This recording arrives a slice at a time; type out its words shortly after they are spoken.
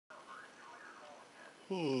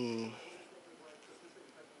Hmm.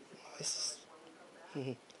 I s-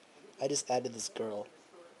 I just added this girl,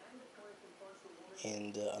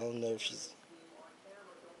 and I don't know if she's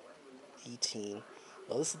 18.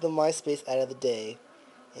 Well, this is the MySpace ad of the day,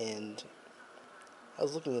 and I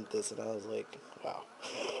was looking at this and I was like, wow,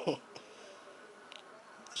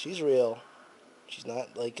 she's real. She's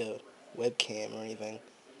not like a webcam or anything.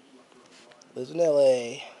 Lives in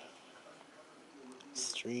LA.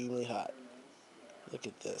 Extremely hot. Look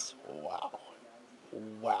at this. Wow.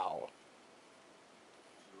 Wow.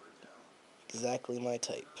 Exactly my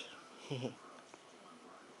type.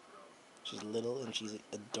 She's little and she's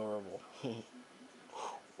adorable.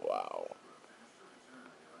 Wow.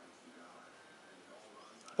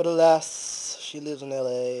 But alas, she lives in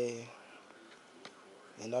LA,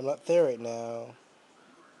 and I'm not there right now.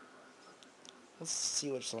 Let's see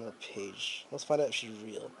what's on her page. Let's find out if she's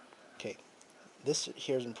real. Okay, this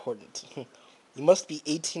here is important. You must be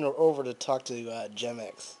 18 or over to talk to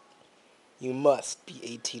GemX. You must be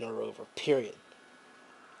 18 or over, period.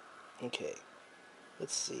 Okay,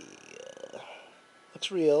 let's see. Looks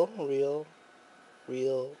real, real,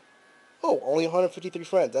 real. Oh, only 153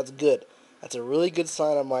 friends. That's good. That's a really good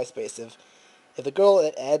sign on MySpace. If the girl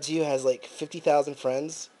that adds you has like 50,000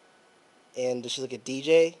 friends and she's like a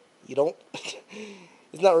DJ, you don't.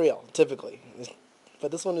 It's not real typically. But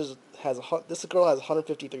this one this girl has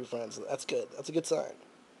 153 friends. That's good. That's a good sign.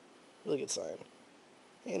 Really good sign.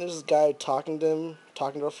 And there's this guy talking to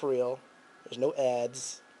her for real. There's no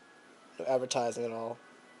ads, no advertising at all.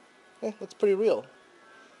 That's pretty real.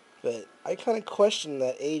 But I kind of question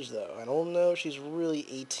that age though. I don't know if she's really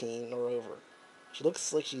 18 or over. She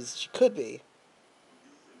looks like she could be.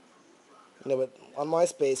 But on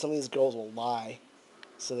MySpace, some of these girls will lie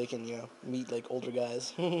so they can meet like older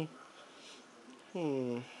guys.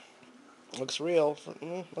 Hmm. Looks real.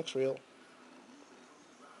 Looks real.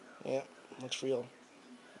 Yeah, looks real.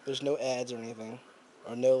 There's no ads or anything,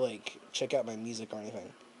 or no like check out my music or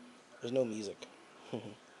anything. There's no music.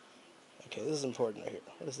 Okay, this is important right here.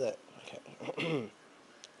 What is that? Okay.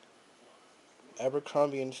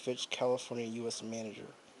 Abercrombie and Fitch, California, U.S. manager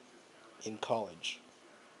in college.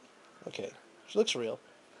 Okay, she looks real.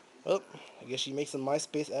 Well, I guess she makes the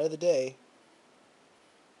MySpace out of the day.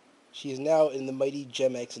 She is now in the mighty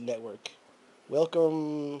GemX network.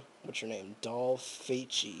 Welcome, what's your name? Doll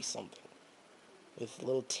Feichi something. With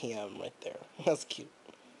little TM right there. That's cute.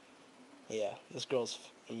 Yeah, this girl's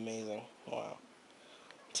amazing. Wow.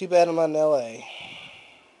 Too bad I'm not in LA.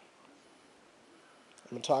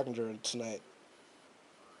 I've been talking to her tonight.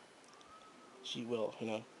 She will.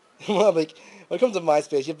 Well, like, when it comes to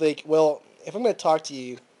MySpace, you have to think, well, if I'm going to talk to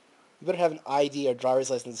you, you better have an ID or driver's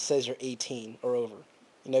license that says you're 18 or over.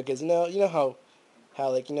 Because, you know how,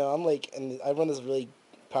 like, I'm like, and I run this really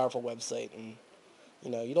powerful website, and,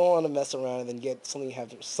 you don't want to mess around and then get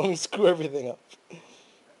something screw everything up.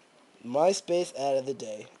 MySpace ad of the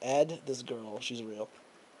day. Add this girl. She's real.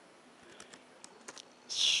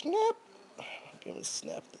 Snap. I'm going to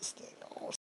snap this thing.